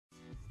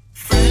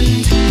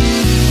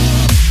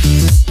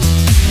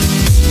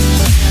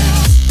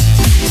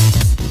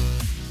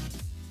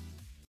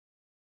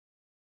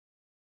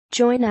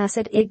join us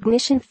at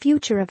Ignition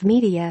Future of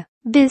Media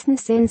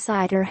Business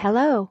Insider.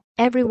 Hello,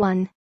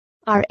 everyone.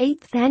 Our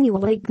 8th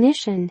annual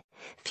Ignition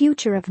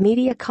Future of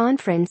Media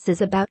conference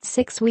is about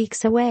 6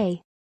 weeks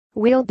away.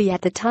 We'll be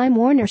at the Time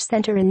Warner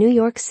Center in New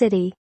York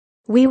City.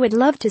 We would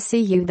love to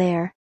see you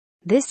there.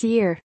 This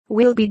year,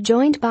 we'll be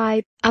joined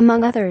by,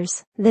 among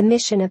others, the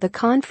mission of the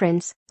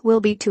conference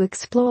will be to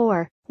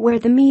explore where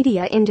the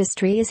media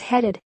industry is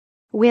headed.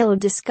 We'll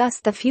discuss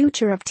the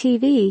future of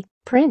TV,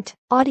 print,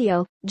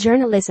 audio,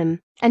 journalism,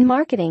 and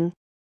marketing.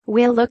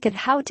 We'll look at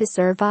how to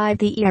survive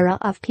the era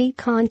of peak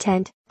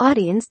content,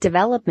 audience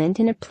development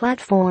in a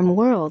platform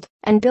world,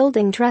 and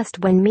building trust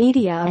when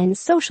media and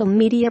social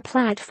media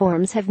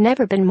platforms have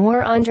never been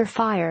more under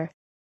fire.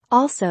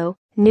 Also,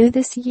 new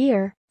this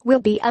year, we'll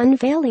be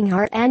unveiling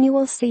our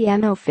annual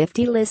CMO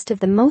 50 list of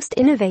the most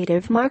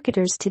innovative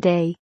marketers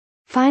today.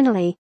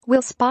 Finally,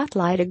 we'll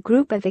spotlight a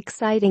group of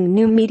exciting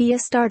new media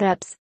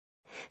startups.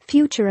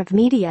 Future of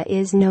Media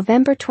is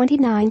November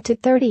 29 to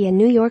 30 in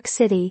New York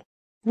City.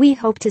 We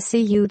hope to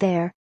see you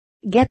there.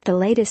 Get the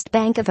latest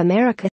Bank of America